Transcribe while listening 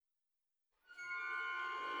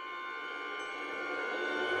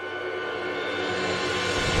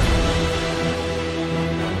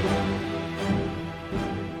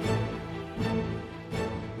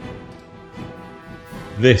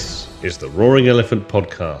This is the Roaring Elephant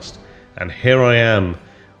Podcast, and here I am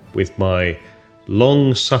with my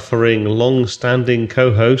long-suffering, long-standing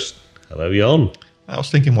co-host. Hello, Jan. I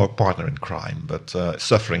was thinking more partner in crime, but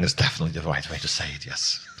suffering is definitely the right way to say it,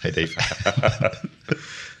 yes. Hey, Dave.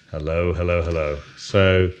 Hello.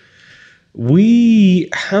 So, we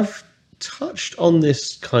have touched on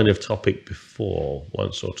this kind of topic before,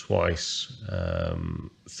 once or twice,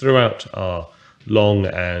 throughout our long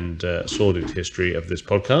and sordid history of this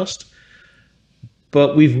podcast,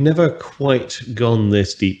 but we've never quite gone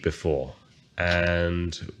this deep before,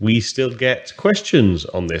 and we still get questions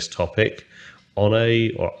on this topic on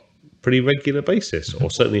a pretty regular basis, or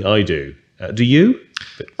certainly I do. Do you?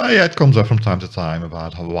 Yeah, it comes up from time to time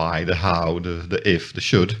about why, the how, the if, the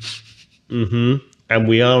should. Mm-hmm. And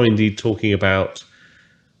we are indeed talking about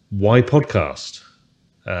why podcast,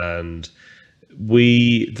 and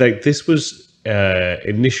this was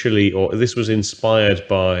this was inspired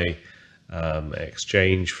by an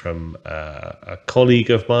exchange from a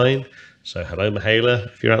colleague of mine. So hello, Mihaela,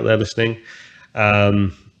 if you're out there listening.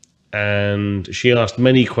 And she asked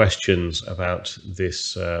many questions about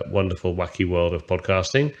this wonderful, wacky world of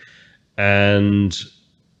podcasting, and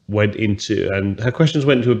her questions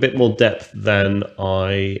went into a bit more depth than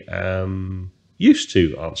I am used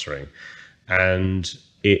to answering, and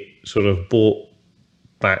it sort of brought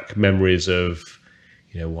back memories of,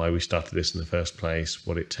 why we started this in the first place,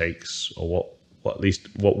 what it takes, or what at least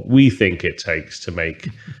what we think it takes to make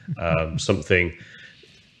something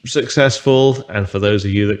successful. And for those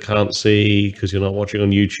of you that can't see, because you're not watching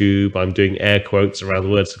on YouTube, I'm doing air quotes around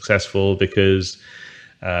the word successful, because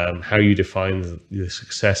how you define the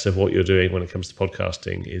success of what you're doing when it comes to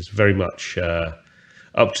podcasting is very much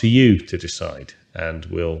up to you to decide, and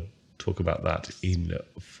we'll talk about that in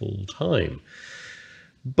full time.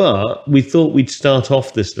 But we thought we'd start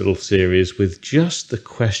off this little series with just the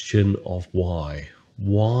question of why.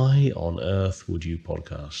 Why on earth would you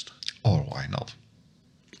podcast? Or why not?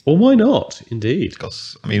 Or why not, indeed?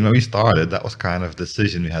 Because, when we started, that was kind of a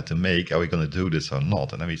decision we had to make. Are we going to do this or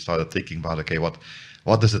not? And then we started thinking about, okay, what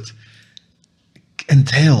does it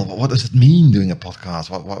entail? What does it mean doing a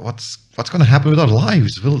podcast? What's going to happen with our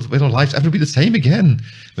lives? Will our lives ever be the same again?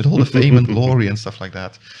 With all the fame and glory and stuff like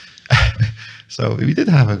that. So we did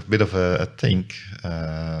have a bit of a think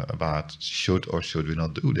about should or should we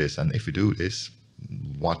not do this? And if we do this,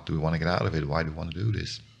 what do we want to get out of it? Why do we want to do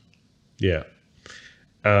this? Yeah.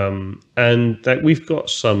 And that we've got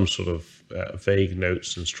some sort of vague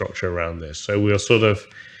notes and structure around this. So we'll sort of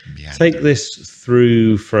take this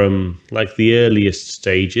through from like the earliest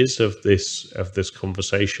stages of this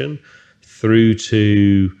conversation through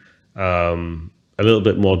to a little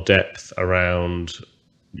bit more depth around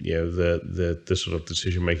the sort of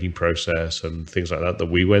decision-making process and things like that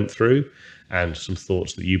we went through, and some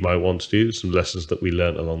thoughts that you might want to do, some lessons that we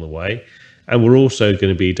learned along the way. And we're also going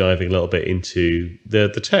to be diving a little bit into the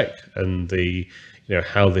tech and the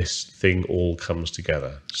how this thing all comes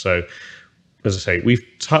together. So, as I say, we've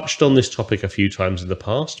touched on this topic a few times in the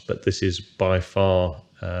past, but this is by far,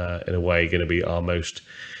 in a way, going to be our most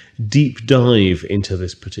deep dive into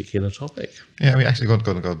this particular topic. Yeah, we're actually going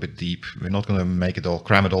to go a bit deep. We're not going to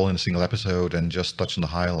cram it all in a single episode and just touch on the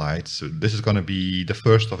highlights. So this is going to be the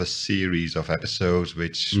first of a series of episodes,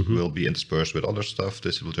 which will be interspersed with other stuff.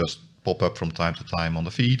 This will just pop up from time to time on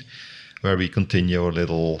the feed, where we continue our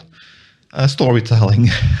little storytelling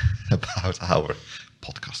about our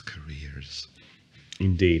podcast careers.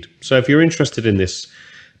 Indeed. So if you're interested in this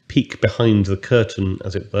peek behind the curtain,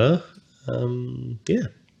 as it were,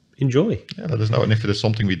 enjoy. Yeah, let us know. And if there's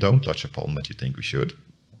something we don't touch upon that you think we should,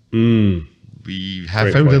 we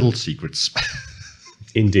have very little secrets.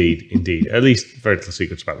 Indeed. At least very little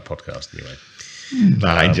secrets about the podcast, anyway. In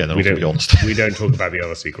general, to be honest. We don't talk about the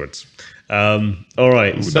other secrets. All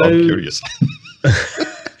right. Ooh, so no, I'm curious.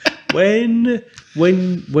 when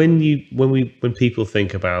people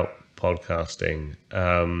think about podcasting,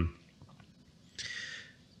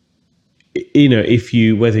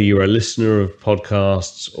 whether you're a listener of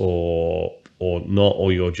podcasts or not,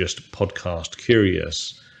 or you're just podcast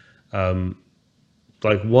curious,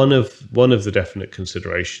 like one of the definite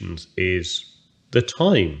considerations is the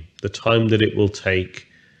time that it will take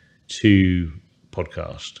to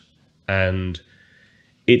podcast. And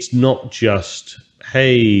it's not just,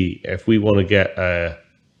 hey, if we want to get a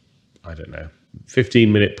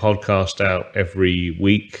 15-minute podcast out every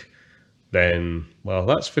week, then, well,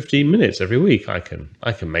 that's 15 minutes every week. I can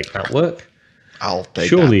make that work. I'll take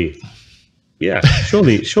surely, that. Yeah,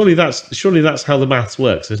 surely that's how the maths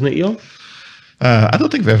works, isn't it, Jan? I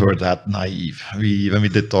don't think we ever were that naive. When we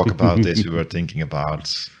did talk about this, we were thinking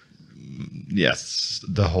about yes,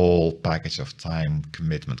 the whole package of time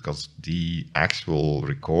commitment, because the actual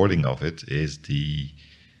recording of it is the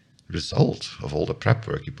result of all the prep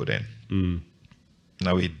work you put in.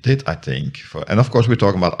 Now we did, I think, and of course we're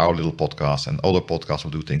talking about our little podcast, and other podcasts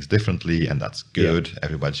will do things differently, and that's good. Yeah.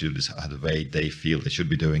 Everybody should decide the way they feel they should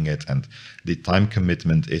be doing it, and the time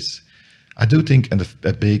commitment is, I do think,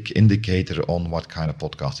 a big indicator on what kind of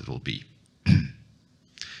podcast it will be.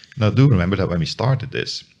 Now, do remember that when we started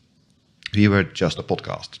this, we were just a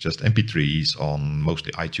podcast, just MP3s on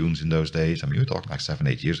mostly iTunes in those days. I mean, we're talking like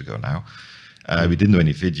 7-8 years ago now. We didn't do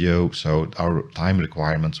any video, so our time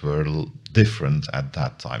requirements were different at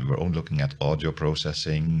that time. We were only looking at audio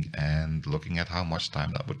processing and looking at how much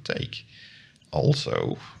time that would take.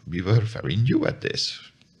 Also, we were very new at this,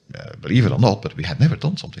 believe it or not, but we had never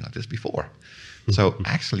done something like this before. So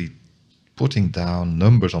actually putting down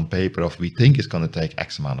numbers on paper of we think it's going to take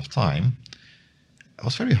X amount of time, it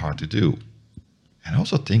was very hard to do. And I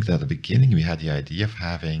also think that at the beginning we had the idea of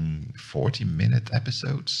having 40-minute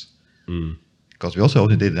episodes. Because we also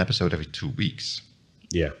only did an episode every 2 weeks.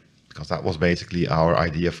 Yeah. Because that was basically our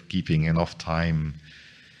idea of keeping enough time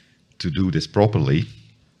to do this properly.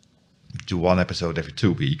 Do one episode every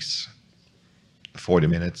 2 weeks, 40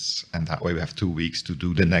 minutes, and that way we have 2 weeks to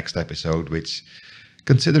do the next episode, which,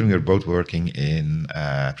 considering we're both working in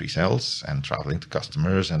pre-sales and traveling to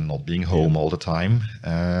customers and not being home all the time,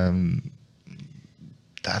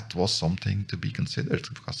 that was something to be considered,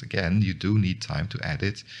 because again, you do need time to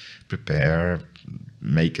edit, prepare,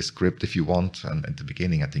 make a script if you want. And at the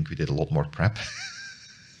beginning, I think we did a lot more prep.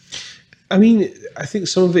 I mean, I think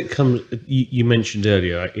some of it comes, you mentioned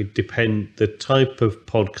earlier, it depends, the type of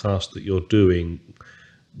podcast that you're doing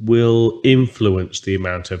will influence the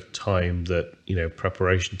amount of time that,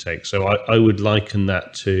 preparation takes. So I would liken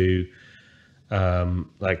that to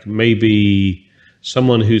like maybe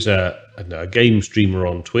someone who's a game streamer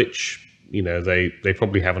on Twitch. They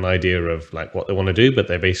probably have an idea of like what they want to do, but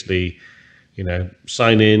they basically,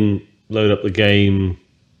 sign in, load up the game,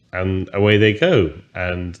 and away they go.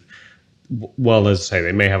 And well, as I say,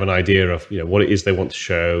 they may have an idea of what it is they want to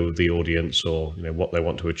show the audience, or what they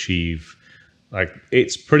want to achieve. Like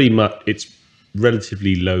it's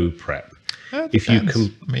relatively low prep. If you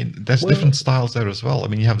there's different styles there as well. I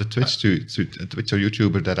mean, you have the Twitch or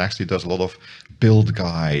YouTuber that actually does a lot of build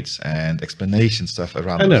guides and explanation stuff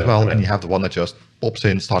around it as well, and you have the one that just pops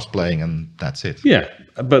in, starts playing, and that's it. Yeah,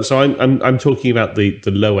 but so I'm talking about the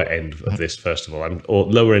lower end of this first of all, or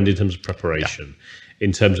lower end in terms of preparation,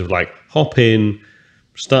 in terms of like hop in,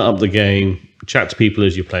 start up the game, chat to people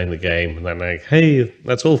as you're playing the game, and then like, hey,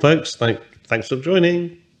 that's all, folks. Thanks for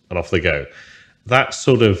joining, and off they go. That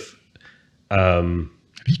sort of the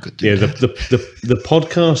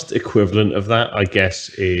podcast equivalent of that, I guess,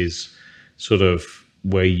 is sort of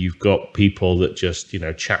where you've got people that just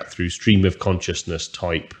chat through stream of consciousness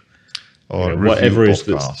type, or whatever is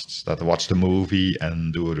that watch the movie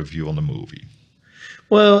and do a review on the movie.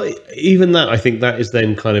 Well, even that, I think that is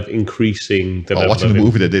then kind of increasing the level watching the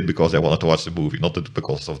movie they did because they wanted to watch the movie, not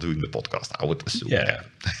because of doing the podcast, I would assume. Yeah.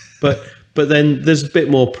 But then there's a bit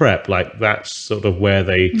more prep. Like that's sort of where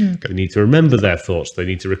they need to remember their thoughts. They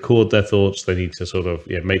need to record their thoughts. They need to sort of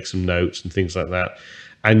make some notes and things like that.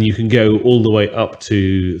 And you can go all the way up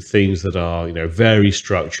to things that are very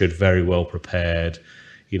structured, very well prepared.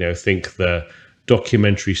 Think the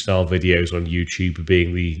documentary style videos on YouTube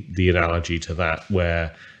being the analogy to that,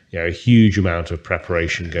 where a huge amount of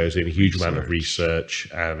preparation goes in, a huge amount of research,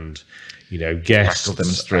 and guests, practical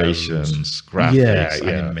demonstrations, graphics,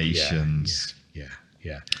 animations.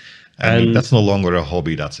 Yeah. I mean, that's no longer a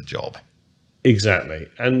hobby; that's a job. Exactly.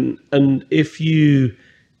 And if you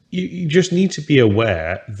just need to be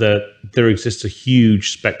aware that there exists a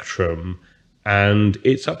huge spectrum, and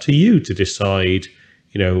it's up to you to decide,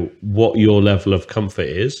 what your level of comfort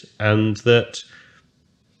is, and that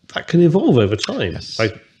can evolve over time. Yes.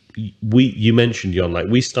 Like you mentioned, Jon, like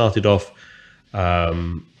we started off.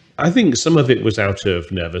 I think some of it was out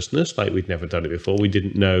of nervousness, like we'd never done it before. We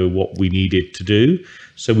didn't know what we needed to do.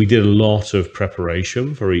 So we did a lot of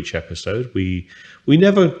preparation for each episode. We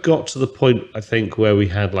never got to the point, I think, where we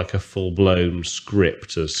had like a full-blown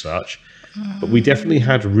script as such. But we definitely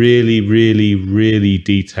had really, really, really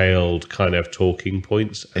detailed kind of talking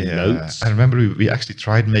points and notes. I remember we actually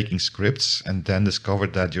tried making scripts and then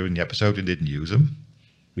discovered that during the episode we didn't use them.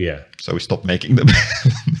 Yeah. So we stopped making them.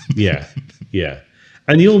 Yeah.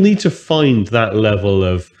 And you'll need to find that level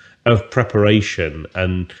of preparation,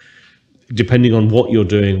 and depending on what you're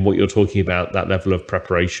doing, what you're talking about, that level of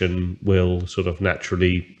preparation will sort of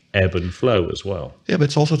naturally ebb and flow as well. Yeah, but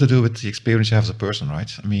it's also to do with the experience you have as a person,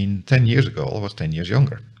 right? I mean, 10 years ago, I was 10 years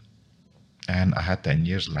younger. and I had 10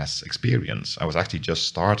 years less experience. I was actually just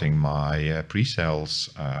starting my pre-sales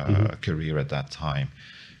career at that time.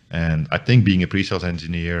 And I think being a pre-sales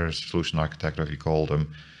engineer, solution architect, whatever you call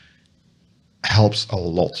them, helps a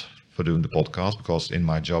lot for doing the podcast, because in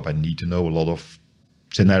my job, I need to know a lot of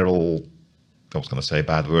general, I was going to say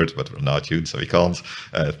bad words, but we're not tuned, so we can't,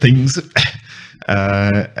 things.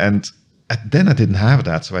 And then I didn't have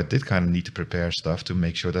that, so I did kind of need to prepare stuff to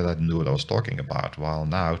make sure that I knew what I was talking about. While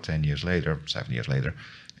now, 10 years later, 7 years later,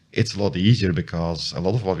 it's a lot easier, because a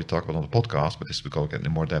lot of what we talk about on the podcast, but this we're going to get into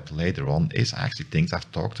more depth later on, is actually things I've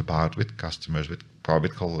talked about with customers, with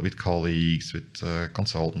colleagues, with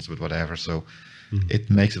consultants, with whatever. So it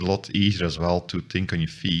makes it a lot easier as well to think on your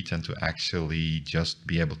feet and to actually just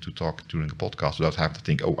be able to talk during a podcast without having to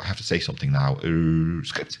think, oh, I have to say something now,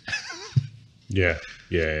 script. Yeah.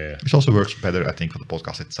 Which also works better, I think, for the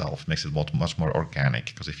podcast itself. Makes it much more organic,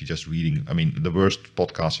 because if you're just reading, I mean, the worst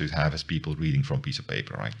podcast you have is people reading from a piece of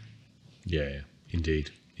paper, right? Yeah,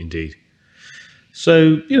 indeed.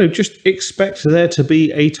 So, just expect there to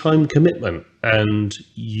be a time commitment, and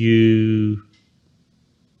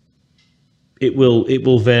it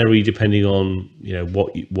will vary depending on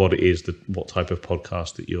what it is, what type of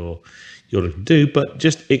podcast that you're looking to do, but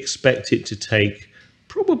just expect it to take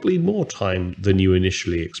probably more time than you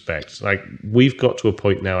initially expect. Like, we've got to a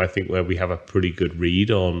point now, I think, where we have a pretty good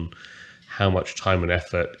read on how much time and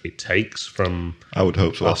effort it takes from. I would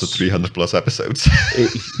hope so, after 300 plus episodes.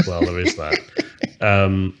 Well, there is that.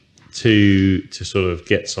 To sort of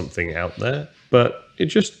get something out there, but it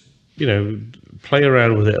just play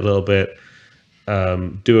around with it a little bit,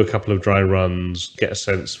 do a couple of dry runs, get a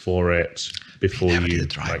sense for it before we never you did a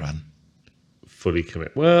dry run. Fully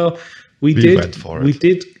commit. Well, we went for it.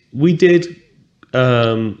 We did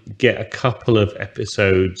get a couple of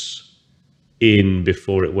episodes in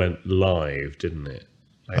before it went live, didn't it?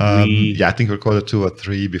 I think we recorded 2 or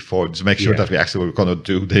 3 before to make sure that we actually were going to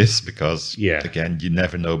do this, because again, you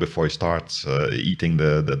never know before you start eating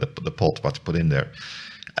the pot what to put in there.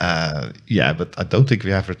 But I don't think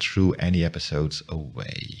we ever threw any episodes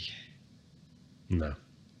away. No.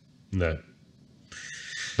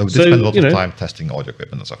 So we did spend a lot of time testing audio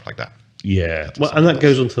equipment and stuff like that. Yeah, and that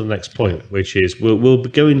goes on to the next point, which is we'll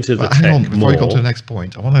go into the tech hang on, before more. you go to the next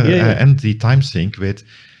point, I want to end the time sync with,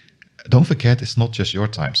 don't forget, it's not just your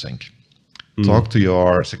time sync. Talk to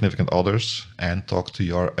your significant others and talk to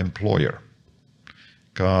your employer.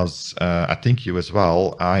 Because I think you as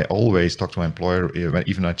well, I always talk to my employer, even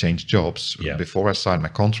when I change jobs. Yeah. Before I sign my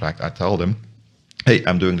contract, I tell them, hey,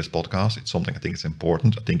 I'm doing this podcast. It's something I think is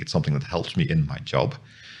important. I think it's something that helps me in my job.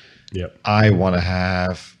 Yeah. I want to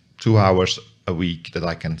have 2 hours a week that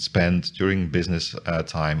I can spend during business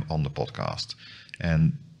time on the podcast.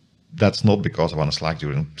 And that's not because I want to slack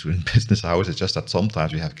during business hours. It's just that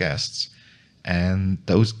sometimes we have guests, and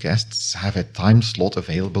those guests have a time slot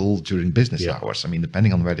available during business hours. I mean,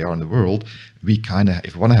 depending on where they are in the world, if we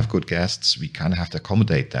want to have good guests, we kind of have to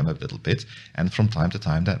accommodate them a little bit. And from time to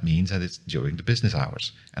time, that means that it's during the business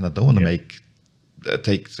hours. And I don't want to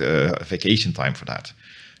take vacation time for that.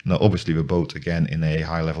 Now, obviously, we're both, again, in a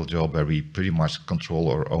high-level job where we pretty much control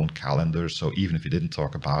our own calendar. So even if we didn't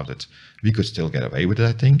talk about it, we could still get away with it,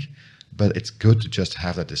 I think. But it's good to just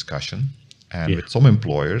have that discussion. And with some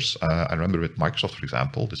employers, I remember with Microsoft, for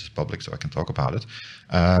example, this is public, so I can talk about it.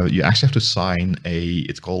 You actually have to sign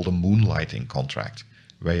it's called a moonlighting contract,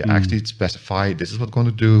 where you actually specify, this is what I'm going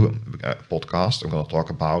to do, podcast. I'm going to talk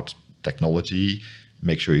about technology.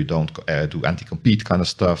 Make sure you don't do anti-compete kind of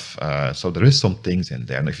stuff. So there is some things in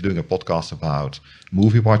there. And if you're doing a podcast about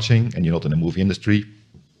movie watching and you're not in the movie industry,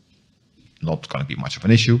 not going to be much of an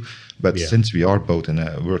issue. But since we are both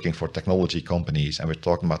working for technology companies and we're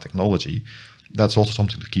talking about technology, that's also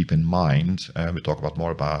something to keep in mind. We talk about more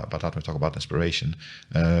about that when we talk about inspiration,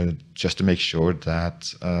 just to make sure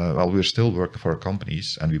that, we're still working for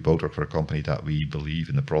companies, and we both work for a company that we believe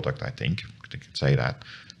in the product, I think. I can say that.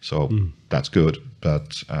 So that's good.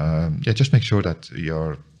 But just make sure that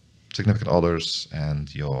your significant others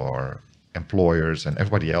and your employers and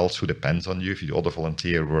everybody else who depends on you, if you do other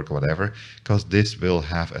volunteer work or whatever, because this will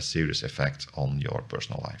have a serious effect on your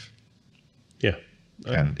personal life. Yeah.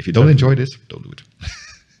 And if you don't enjoy this, don't do it.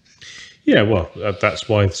 Yeah, well, that's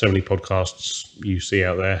why so many podcasts you see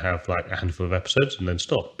out there have like a handful of episodes and then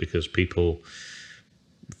stop, because people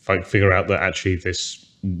figure out that actually this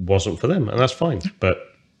wasn't for them, and that's fine. But,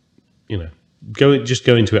 go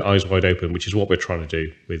into it eyes wide open, which is what we're trying to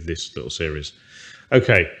do with this little series.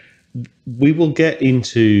 Okay. We will get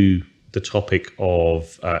into the topic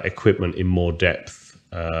of equipment in more depth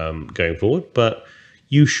going forward, but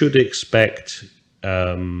you should expect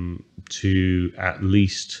to at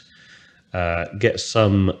least get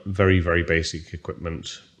some very, very basic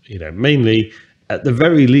equipment, mainly at the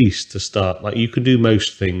very least to start. Like, you can do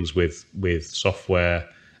most things with software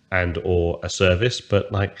and or a service,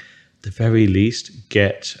 but like the very least,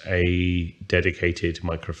 get a dedicated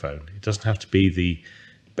microphone. It doesn't have to be the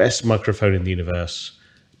best microphone in the universe,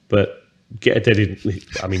 but get a dedicated.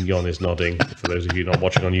 I mean, Jon is nodding for those of you not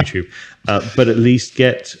watching on YouTube, but at least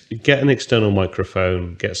get an external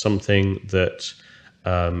microphone. Get something that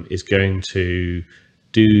is going to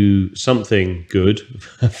do something good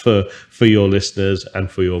for your listeners and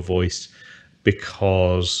for your voice,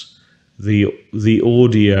 because the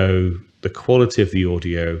audio, the quality of the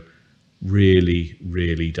audio really,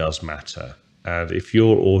 really does matter. And if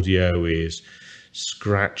your audio is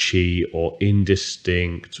scratchy or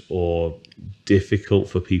indistinct or difficult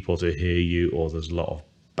for people to hear you, or there's a lot of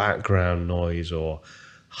background noise or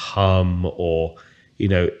hum or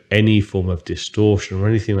any form of distortion or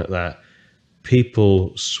anything like that,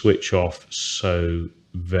 people switch off so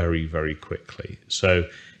very, very quickly. So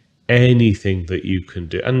anything that you can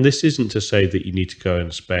do, and this isn't to say that you need to go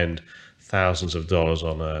and spend thousands of dollars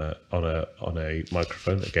on a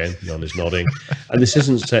microphone. Again, Jon is nodding. And this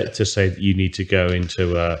isn't to say that you need to go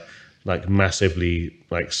into like massively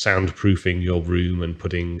like soundproofing your room and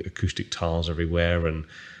putting acoustic tiles everywhere. And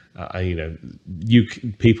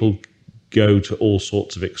people go to all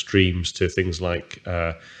sorts of extremes, to things like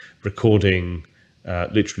recording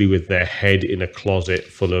literally with their head in a closet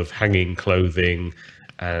full of hanging clothing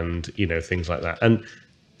and things like that. And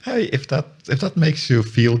hey, if that makes you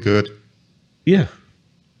feel good, yeah.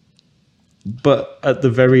 But at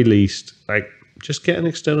the very least, like, just get an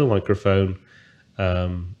external microphone,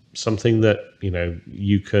 something that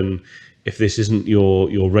you can, if this isn't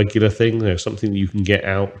your regular thing, something that you can get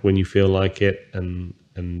out when you feel like it, and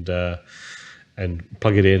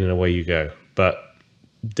plug it in and away you go. But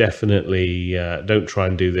definitely don't try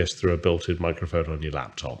and do this through a built-in microphone on your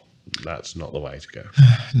laptop. That's not the way to go.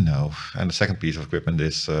 No. And the second piece of equipment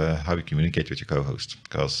is how you communicate with your co-host.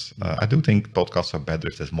 Because I do think podcasts are better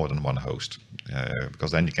if there's more than one host.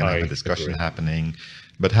 Because then you can have a discussion happening.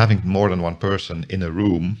 But having more than one person in a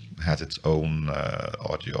room has its own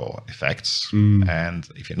audio effects. And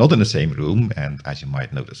if you're not in the same room, and as you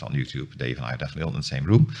might notice on YouTube, Dave and I are definitely not in the same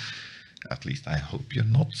room. At least I hope you're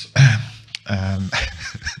not.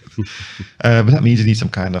 But that means you need some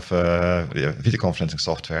kind of video conferencing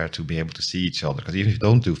software to be able to see each other. Because even if you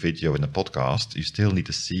don't do video in a podcast, you still need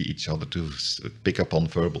to see each other to pick up on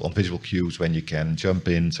visual cues when you can jump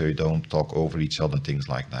in, so you don't talk over each other and things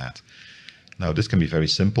like that. Now, this can be very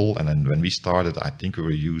simple. And then when we started, I think we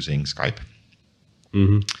were using Skype.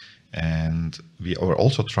 Mm-hmm. And we were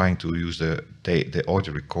also trying to use the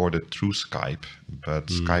audio recorded through Skype, but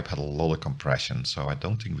Skype had a lot of compression, so I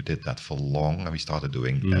don't think we did that for long. And we started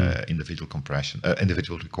doing individual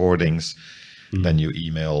recordings. Then you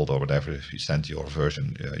emailed or whatever, you sent your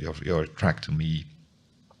version, your track to me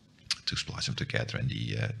to splice them together in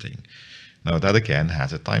the thing. Now that again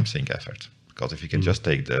has a time sync effort, because if you can just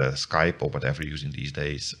take the Skype or whatever you're using these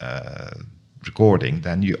days recording,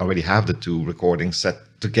 then you already have the two recordings set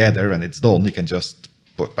together and it's done. You can just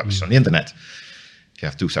publish it on the internet. If you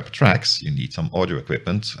have two separate tracks, you need some audio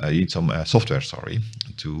equipment, you need some software,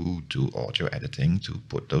 to do audio editing, to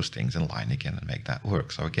put those things in line again and make that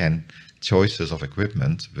work. So again, choices of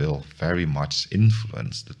equipment will very much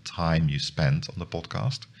influence the time you spend on the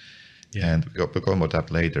podcast. Yeah. And we'll go about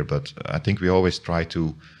that later, but I think we always try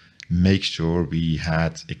to make sure we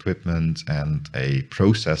had equipment and a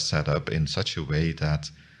process set up in such a way that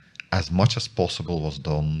as much as possible was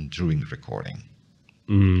done during the recording.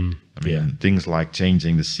 Things like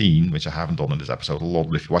changing the scene, which I haven't done in this episode a lot,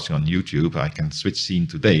 but if you're watching on YouTube, I can switch scene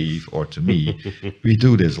to Dave or to me. We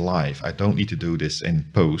do this live. I don't need to do this in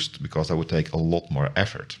post because that would take a lot more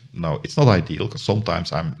effort. Now, it's not ideal because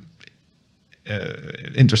sometimes I'm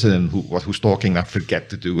interested in who's talking. I forget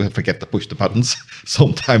to push the buttons.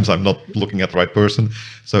 Sometimes I'm not looking at the right person.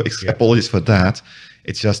 So apologies for that.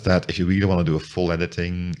 It's just that if you really want to do a full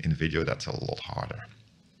editing in video, that's a lot harder.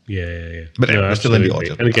 Yeah. But we're still in the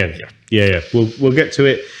audio. And again, we'll get to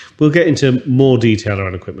it. We'll get into more detail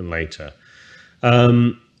around equipment later.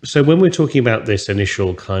 So when we're talking about this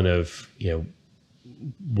initial kind of,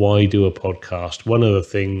 why do a podcast? One of the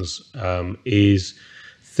things is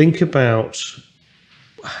think about,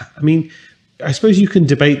 I suppose you can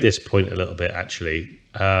debate this point a little bit actually.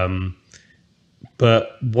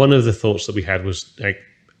 But one of the thoughts that we had was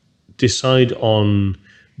decide on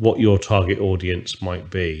what your target audience might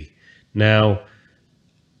be. Now,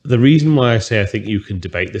 the reason why I say I think you can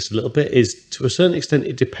debate this a little bit is, to a certain extent,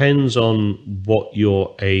 it depends on what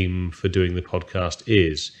your aim for doing the podcast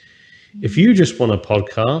is. If you just want a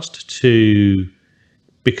podcast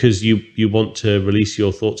because you want to release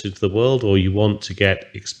your thoughts into the world, or you want to get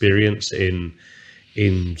experience in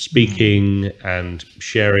speaking and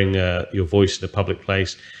sharing your voice in a public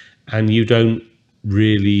place, and you don't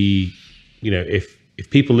really, if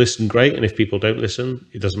people listen, great, and if people don't listen,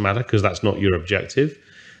 it doesn't matter because that's not your objective,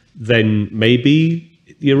 then maybe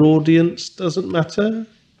your audience doesn't matter.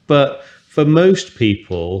 But for most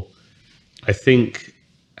people, I think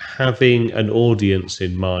having an audience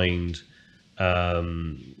in mind,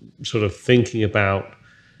 sort of thinking about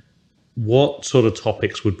what sort of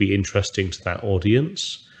topics would be interesting to that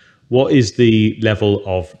audience, what is the level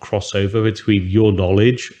of crossover between your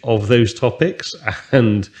knowledge of those topics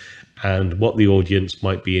and what the audience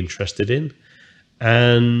might be interested in.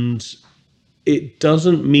 And it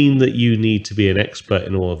doesn't mean that you need to be an expert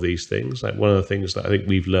in all of these things. Like, one of the things that I think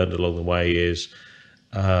we've learned along the way is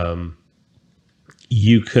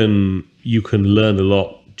you can learn a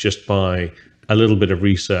lot just by a little bit of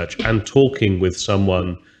research and talking with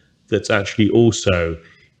someone that's actually also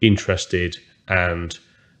interested and,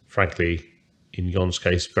 frankly, in Jon's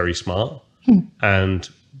case, very smart. And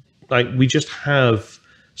like, we just have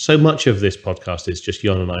so much of this podcast is just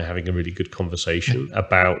Jon and I having a really good conversation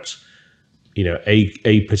about,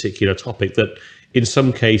 a particular topic that in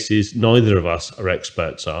some cases neither of us are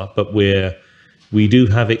experts but we do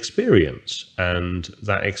have experience, and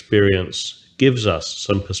that experience gives us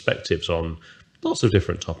some perspectives on lots of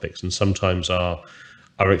different topics, and sometimes our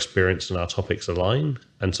experience and our topics align,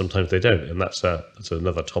 and sometimes they don't, and that's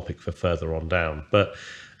another topic for further on down. But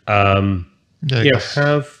I'm going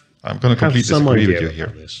to completely disagree with you here.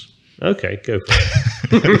 This. Okay, go for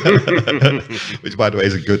it. Which, by the way,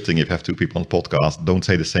 is a good thing if you have two people on the podcast. Don't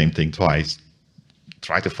say the same thing twice.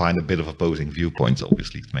 Try to find a bit of opposing viewpoints,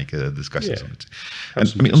 obviously, to make a discussion on it.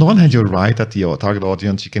 And, I mean, on the one hand, you're right that the target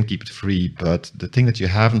audience, you can keep it free, but the thing that you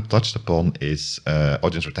haven't touched upon is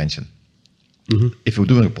audience retention. Mm-hmm. If you're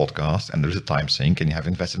doing a podcast and there's a time sink and you have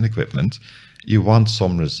invested in equipment, you want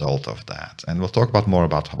some result of that. And we'll talk more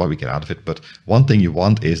about what we get out of it. But one thing you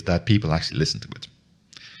want is that people actually listen to it.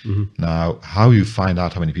 Mm-hmm. Now, how you find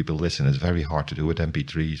out how many people listen is very hard to do with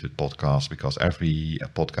MP3s, with podcasts, because every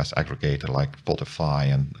podcast aggregator like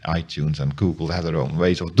Spotify and iTunes and Google have their own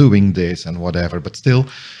ways of doing this and whatever. But still,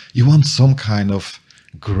 you want some kind of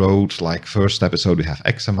growth, like first episode we have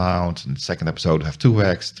X amount, and second episode we have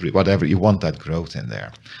 2X, 3, whatever. You want that growth in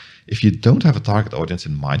there. If you don't have a target audience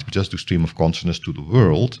in mind, but just do stream of consciousness to the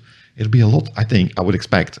world, it'll be a lot, I would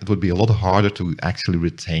expect, it would be a lot harder to actually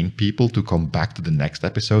retain people to come back to the next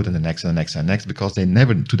episode and the next and the next and the next, because they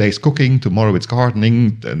never, today's cooking, tomorrow it's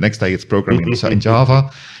gardening, the next day it's programming in Java.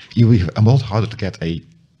 You will a lot harder to get a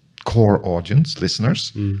core audience,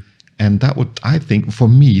 listeners. And that would, I think, for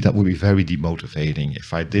me, that would be very demotivating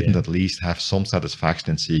if I didn't at least have some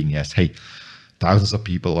satisfaction in seeing, yes, hey, thousands of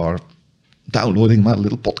people are downloading my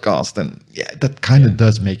little podcast, and that kind of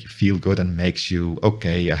does make you feel good and makes you,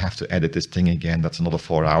 okay, I have to edit this thing again, that's another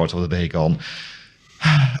 4 hours of the day gone.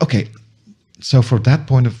 Okay, so for that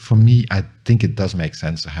point for me, I think it does make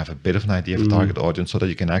sense to have a bit of an idea of the target audience so that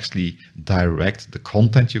you can actually direct the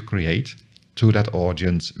content you create to that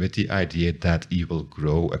audience with the idea that you will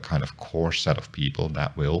grow a kind of core set of people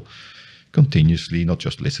that will continuously not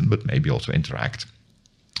just listen but maybe also interact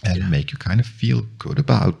and make you kind of feel good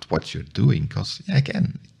about what you're doing, because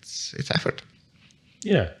again, it's effort.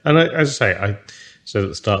 Yeah, and as I say, I said at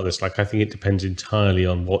the start of this, like, I think it depends entirely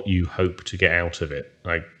on what you hope to get out of it.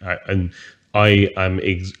 Like, I'm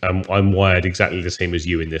wired exactly the same as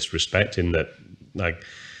you in this respect, in that, like,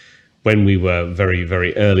 when we were very,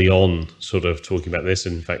 very early on, sort of talking about this.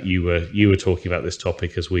 In fact, you were talking about this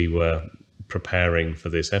topic as we were preparing for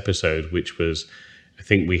this episode, which was, I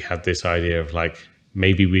think we had this idea of like,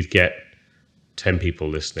 maybe we'd get 10 people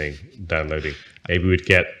listening, downloading. Maybe we'd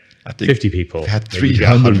get 50 people. We had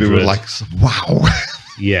 300. We were like, wow.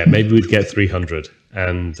 Yeah, maybe we'd get 300.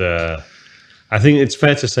 And I think it's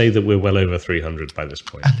fair to say that we're well over 300 by this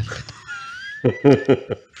point.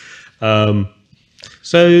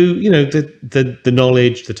 So, the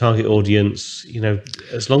knowledge, the target audience,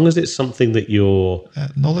 as long as it's something that you're...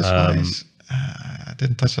 knowledge-wise, I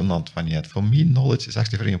didn't touch on that one yet. For me, knowledge is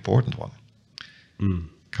actually a very important one.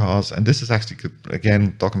 Because, and this is actually,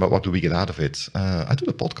 again, talking about what do we get out of it. I do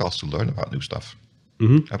the podcast to learn about new stuff.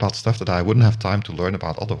 About stuff that I wouldn't have time to learn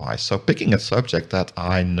about otherwise. So picking a subject that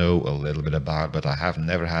I know a little bit about, but I have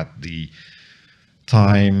never had the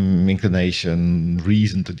time, inclination,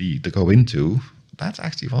 reason to go into, that's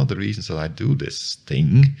actually one of the reasons that I do this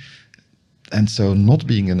thing. And so not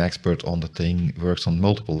being an expert on the thing works on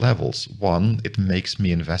multiple levels. One, it makes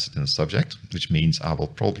me invested in the subject, which means I will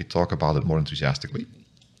probably talk about it more enthusiastically.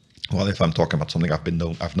 Well, if I'm talking about something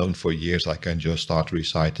I've known for years, I can just start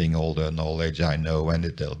reciting all the knowledge I know, and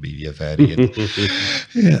there'll be a variant.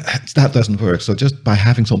 That doesn't work. So just by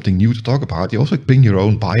having something new to talk about, you also bring your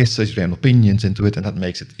own biases, your own opinions into it, and that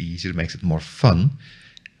makes it easier, makes it more fun.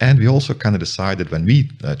 And we also kind of decided when we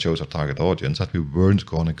chose our target audience that we weren't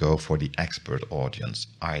going to go for the expert audience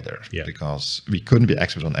either, because we couldn't be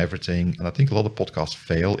expert on everything. And I think a lot of podcasts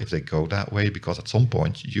fail if they go that way, because at some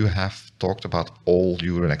point you have talked about all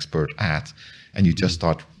you're an expert at, and you just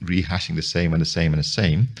start rehashing the same and the same and the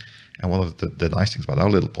same. And one of the nice things about our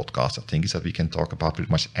little podcast, I think, is that we can talk about pretty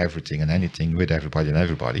much everything and anything with everybody and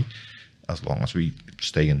everybody, as long as we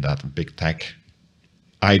stay in that big tech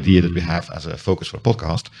idea that we have as a focus for a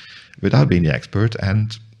podcast without being the expert.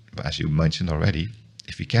 And as you mentioned already,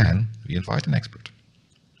 if we can, we invite an expert.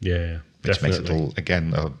 Yeah, which definitely. makes it all,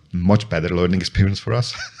 again, a much better learning experience for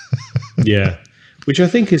us. Yeah, which I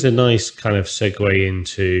think is a nice kind of segue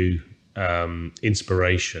into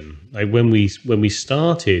inspiration. Like when we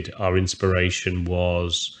started, our inspiration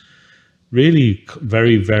was really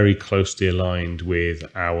very, very closely aligned with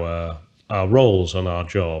our roles on our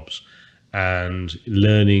jobs, and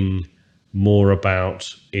learning more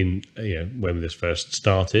about when this first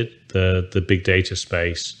started, the big data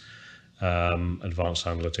space, advanced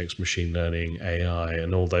analytics, machine learning, AI,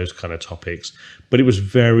 and all those kind of topics. But it was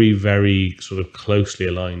very, very sort of closely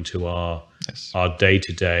aligned to our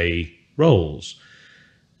day-to-day roles.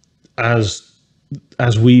 As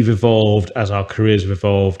we've evolved, as our careers have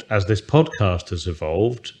evolved, as this podcast has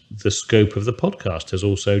evolved, the scope of the podcast has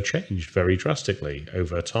also changed very drastically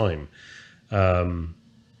over time.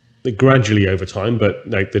 Gradually over time, but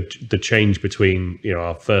like the change between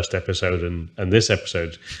our first episode and this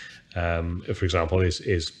episode, for example,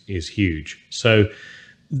 is huge. So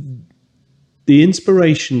the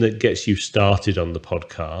inspiration that gets you started on the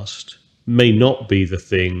podcast may not be the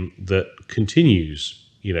thing that continues.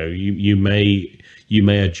 You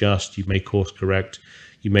may adjust, you may course correct,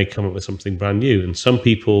 you may come up with something brand new. And some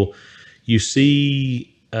people, you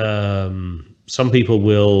see, some people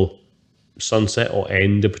will sunset or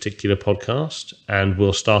end a particular podcast and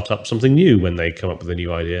will start up something new when they come up with a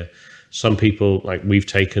new idea. Some people, like we've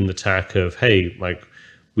taken the tack of, hey, like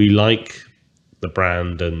we like the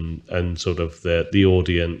brand and sort of the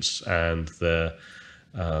audience and the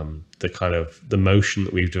kind of the motion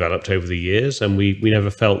that we've developed over the years, and we never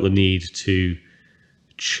felt the need to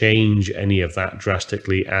change any of that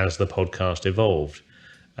drastically as the podcast evolved.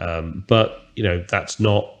 But that's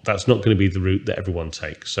not going to be the route that everyone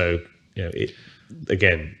takes. So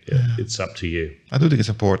it's up to you. I do think it's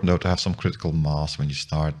important, though, to have some critical mass when you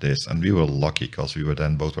start this. And we were lucky because we were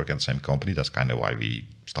then both working at the same company. That's kind of why we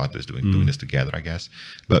started doing this together, I guess.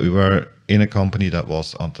 But we were in a company that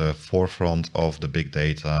was on the forefront of the big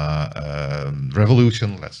data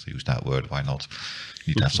revolution. Let's use that word. Why not?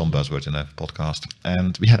 You need to have some buzzwords in a podcast.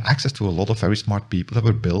 And we had access to a lot of very smart people that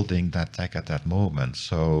were building that tech at that moment.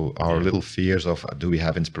 So our little fears of, do we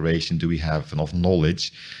have inspiration? Do we have enough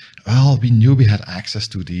knowledge? Well, we knew we had access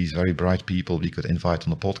to these very bright people we could invite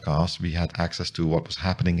on the podcast. We had access to what was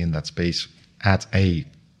happening in that space at a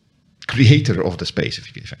creator of the space,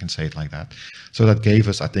 if I can say it like that. So that gave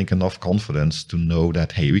us, I think, enough confidence to know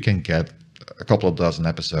that, hey, we can get a couple of dozen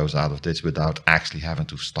episodes out of this without actually having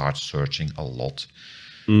to start searching a lot.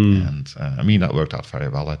 And that worked out very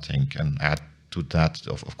well, I think. And add to that,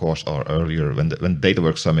 of course, or earlier, when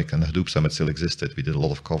DataWorks Summit and the Hadoop Summit still existed, we did a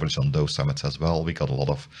lot of coverage on those summits as well. We got a lot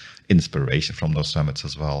of inspiration from those summits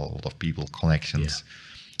as well, a lot of people connections. Yeah.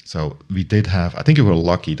 So we did have, I think we were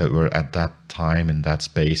lucky that we were at that time in that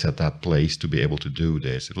space, at that place to be able to do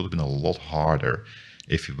this. It would have been a lot harder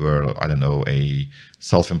if you were, I don't know, a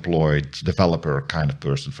self-employed developer kind of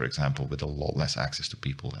person, for example, with a lot less access to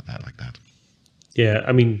people like that. Yeah,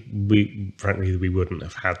 I mean, we wouldn't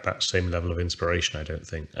have had that same level of inspiration, I don't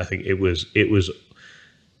think. I think it was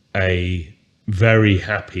a very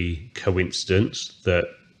happy coincidence that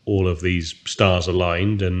all of these stars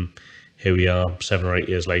aligned, and here we are 7 or 8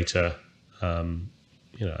 years later. I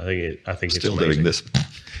think still it's amazing. Doing this.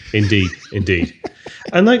 Indeed.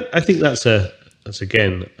 And I think that's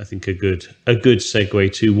again, I think a good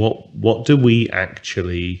segue to what do we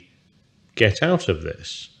actually get out of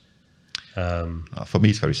this? For me,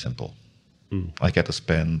 it's very simple. I get to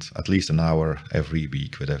spend at least an hour every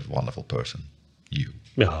week with a wonderful person. You.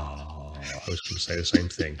 Oh, I was going to say the same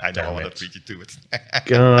thing. I know, I want to beat you to it.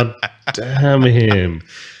 God damn him.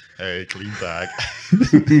 Hey, clean bag.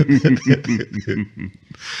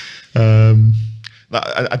 Now,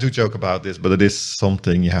 I do joke about this, but it is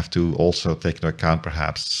something you have to also take into account,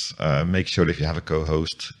 perhaps. Make sure if you have a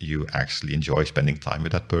co-host, you actually enjoy spending time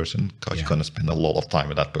with that person, because you're going to spend a lot of time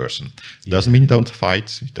with that person. Doesn't mean you don't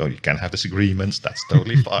fight. You can have disagreements. That's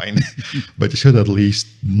totally fine. But you should at least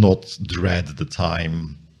not dread the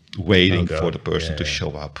time waiting for the person to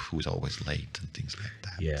show up who's always late and things like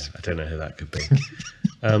that. Yeah, I don't know who that could be.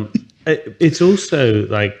 It's also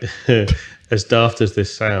like, as daft as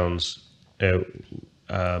this sounds,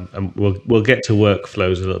 and we'll get to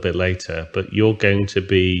workflows a little bit later, but you're going to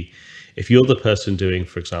be, if you're the person doing,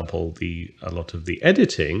 for example, a lot of the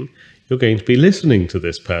editing, you're going to be listening to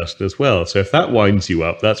this person as well. So if that winds you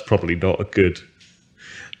up, that's probably not a good.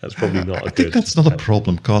 That's probably not a good. I think that's not a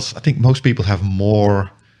problem, because I think most people have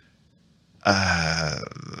more. How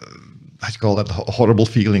do you call that? Horrible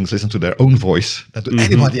feelings. Listen to their own voice than to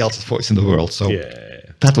anybody else's voice in the world. So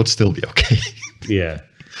that would still be okay. Yeah.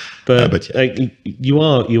 But like, you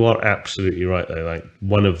are absolutely right though. Like,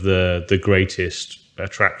 one of the greatest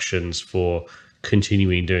attractions for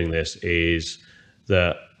continuing doing this is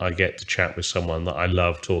that I get to chat with someone that I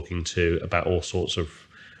love talking to about all sorts of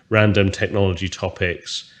random technology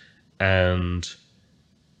topics, and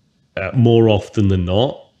more often than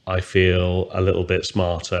not, I feel a little bit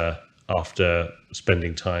smarter after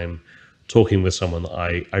spending time talking with someone that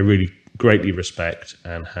I really greatly respect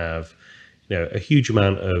and have, a huge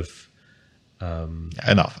amount of.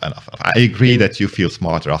 Enough. I agree that you feel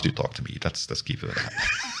smarter after you talk to me. Let's keep it at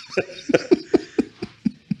that.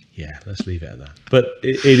 Yeah, let's leave it at that. But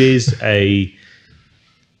it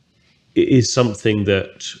is something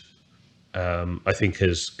that I think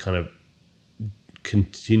has kind of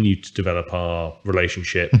continued to develop our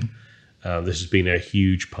relationship. This has been a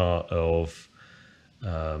huge part of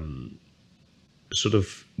sort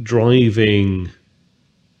of driving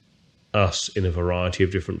us in a variety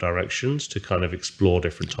of different directions to kind of explore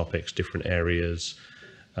different topics, different areas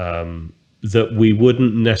that we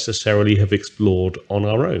wouldn't necessarily have explored on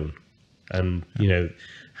our own. And,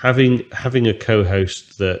 having a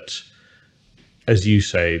co-host that, as you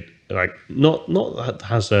say, like not that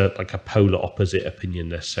has a polar opposite opinion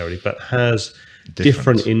necessarily, but has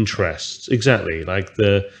different interests. Exactly. Like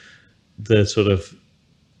the sort of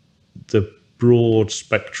the broad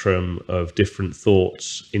spectrum of different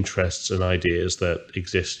thoughts, interests, and ideas that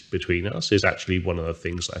exist between us is actually one of the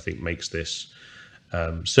things that I think makes this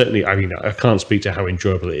certainly. I mean, I can't speak to how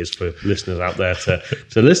enjoyable it is for listeners out there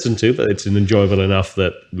to listen to, but it's enjoyable enough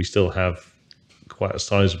that we still have quite a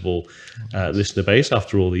sizable listener base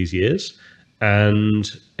after all these years, and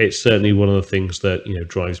it's certainly one of the things that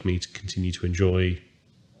drives me to continue to enjoy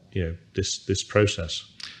this process.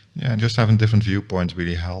 Yeah, and just having different viewpoints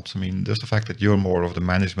really helps. I mean, just the fact that you're more of the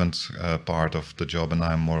management part of the job and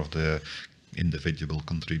I'm more of the individual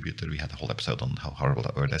contributor. We had a whole episode on how horrible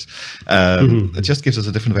that word is. It just gives us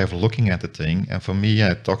a different way of looking at the thing. And for me,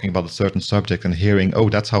 talking about a certain subject and hearing,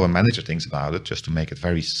 that's how a manager thinks about it, just to make it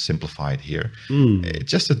very simplified here.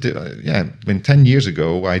 When 10 years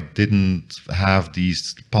ago, I didn't have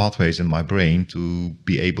these pathways in my brain to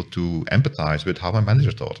be able to empathize with how my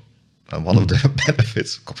manager thought. And one of the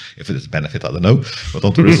benefits, if it is a benefit, I don't know, but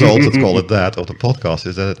on the results, let's call it that, of the podcast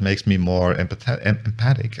is that it makes me more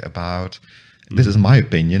empathic about, this is my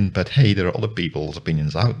opinion, but hey, there are other people's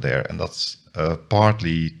opinions out there. And that's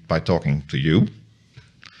partly by talking to you,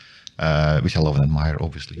 which I love and admire,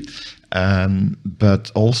 obviously.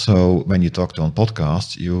 But also when you talk to on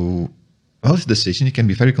podcasts, it's a decision. You can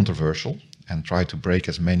be very controversial and try to break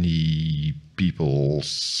as many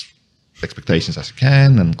people's expectations as you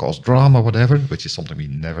can and cause drama, whatever, which is something we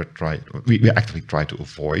never try. We actually try to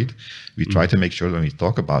avoid. We try to make sure when we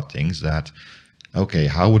talk about things that, okay,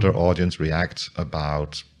 how would our audience react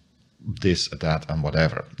about this, that, and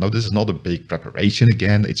whatever. Now, this is not a big preparation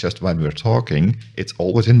again. It's just when we're talking, it's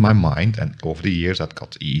always in my mind. And over the years, that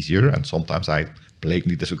got easier. And sometimes I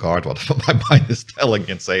blatantly disregard what my mind is telling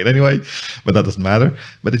and say it anyway, but that doesn't matter.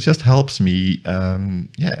 But it just helps me,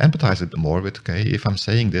 empathize a bit more with, okay, if I'm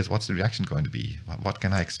saying this, what's the reaction going to be? What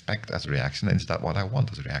can I expect as a reaction? And is that what I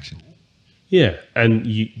want as a reaction? Yeah, and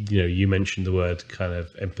you mentioned the word kind of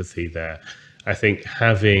empathy there. I think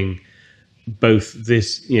having both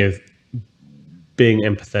this, being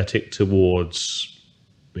empathetic towards,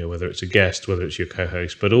 whether it's a guest, whether it's your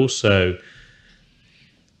co-host, but also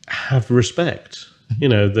have respect.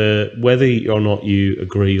 Whether or not you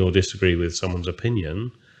agree or disagree with someone's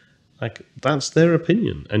opinion, like that's their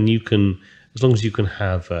opinion, and you can, as long as you can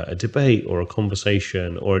have a debate or a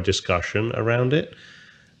conversation or a discussion around it,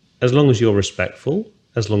 as long as you're respectful,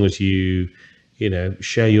 as long as you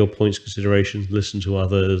share your points, considerations, listen to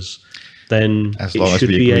others, then as long as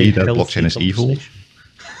we agree that blockchain is evil.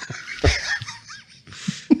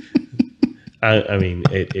 I mean,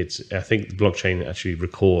 it's. I think the blockchain actually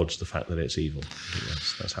records the fact that it's evil. I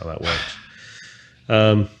think that's how that works.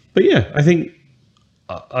 But yeah, I think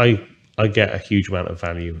I get a huge amount of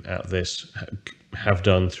value out of this. Have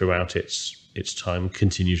done throughout its time.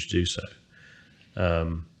 Continue to do so.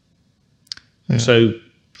 So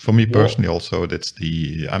for me personally, also,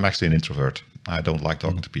 I'm actually an introvert. I don't like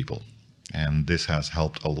talking to people. And this has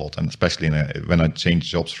helped a lot, and especially when I changed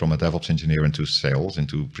jobs from a DevOps engineer into sales,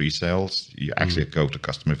 into pre-sales, you actually go to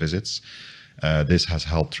customer visits. This has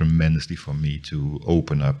helped tremendously for me to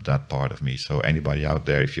open up that part of me. So anybody out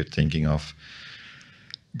there, if you're thinking of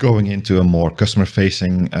going into a more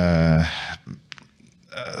customer-facing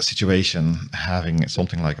situation, having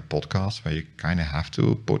something like a podcast where you kind of have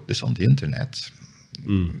to put this on the internet,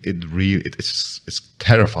 it's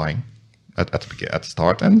terrifying. At the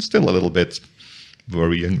start, and still a little bit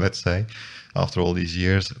worrying, let's say, after all these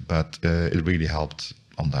years. But it really helped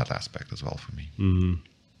on that aspect as well for me.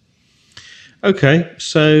 Okay,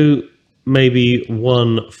 so maybe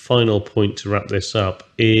one final point to wrap this up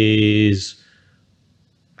is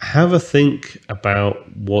have a think about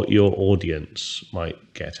what your audience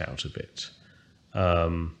might get out of it.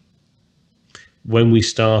 When we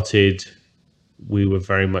started, we were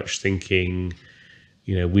very much thinking,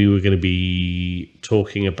 we were going to be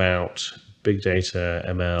talking about big data,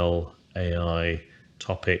 ML, AI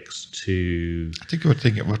topics I think we're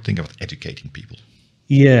thinking about educating people.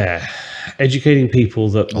 Yeah, educating people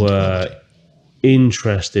that were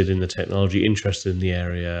interested in the technology, interested in the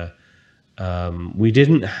area. We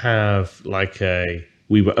didn't have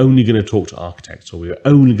we were only going to talk to architects, or we were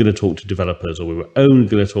only going to talk to developers, or we were only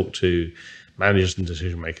going to talk to managers and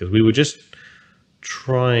decision makers. We were just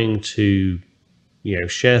trying to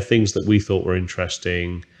share things that we thought were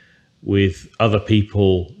interesting with other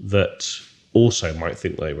people that also might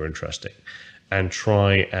think they were interesting, and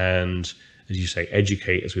try and, as you say,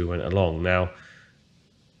 educate as we went along. Now,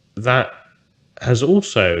 that has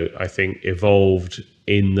also, I think, evolved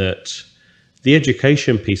in that the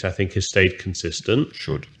education piece, I think, has stayed consistent.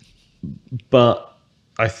 Should. But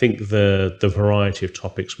I think the variety of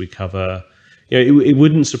topics we cover, it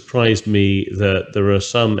wouldn't surprise me that there are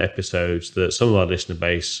some episodes that some of our listener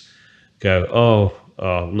base go, oh,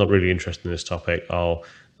 I'm not really interested in this topic. I'll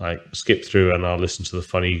skip through and I'll listen to the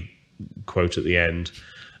funny quote at the end.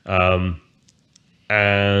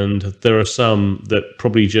 And there are some that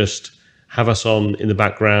probably just have us on in the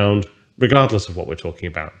background, regardless of what we're talking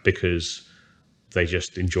about, because they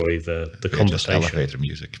just enjoy the conversation. Just elevator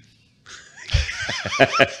music.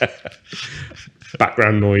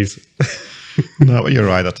 Background noise. No, you're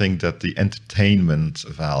right. I think that the entertainment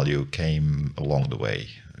value came along the way.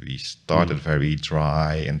 We started very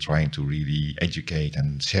dry and trying to really educate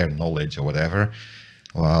and share knowledge or whatever.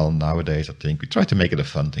 While nowadays, I think we try to make it a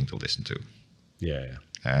fun thing to listen to. Yeah.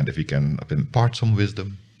 And if we can impart some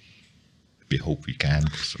wisdom, we hope we can.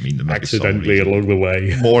 Accidentally along the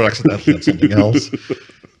way. More accidentally than something else.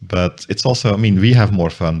 But it's also, we have more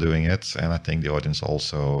fun doing it. And I think the audience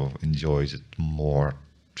also enjoys it more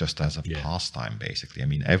just as a pastime, basically.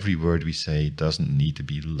 Every word we say doesn't need to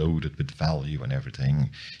be loaded with value and everything.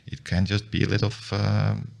 It can just be a little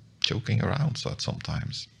joking around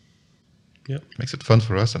sometimes. Yeah, makes it fun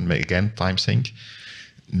for us, and again, time sink.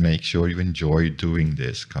 Make sure you enjoy doing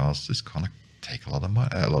this, because it's gonna take a lot of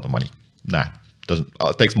money.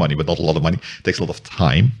 It takes money, but not a lot of money. It takes a lot of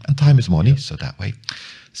time, and time is money. So that way,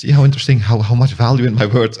 see how interesting, how much value in my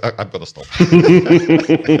words. I'm gonna stop.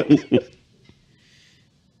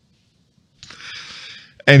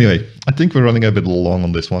 Anyway, I think we're running a bit long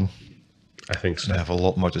on this one. I think so. I have a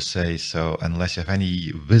lot more to say, so unless you have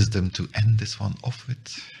any wisdom to end this one off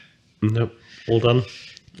with. Nope, all done.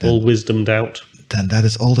 All wisdomed out. Then that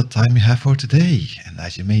is all the time we have for today. And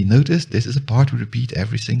as you may notice, this is a part we repeat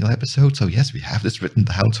every single episode. So yes, we have this written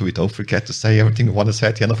down so we don't forget to say everything we want to say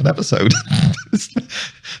at the end of an episode.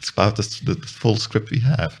 It's about the full script we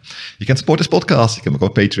have. You can support this podcast. You can go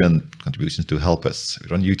Patreon contributions to help us.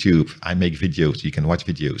 We're on YouTube. I make videos. You can watch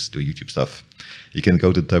videos, do YouTube stuff. You can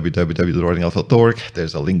go to www.roaringalpha.org.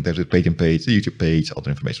 There's a link there to the Patreon page, the YouTube page, other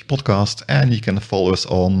information podcast. And you can follow us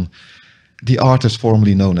on the artist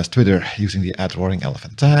formerly known as Twitter using the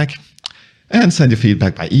 @roaringelephant tag, and send your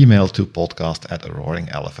feedback by email to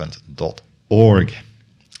podcast@roaringelephant.org.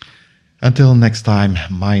 Until next time,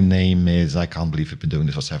 my name is, I can't believe we've been doing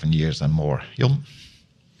this for 7 years and more, Jon.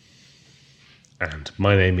 And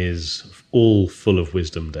my name is all full of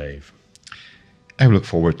wisdom, Dave. I look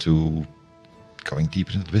forward to going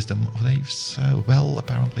deeper into the wisdom of Dave's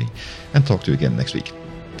apparently, and talk to you again next week.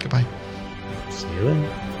 Goodbye. See you then.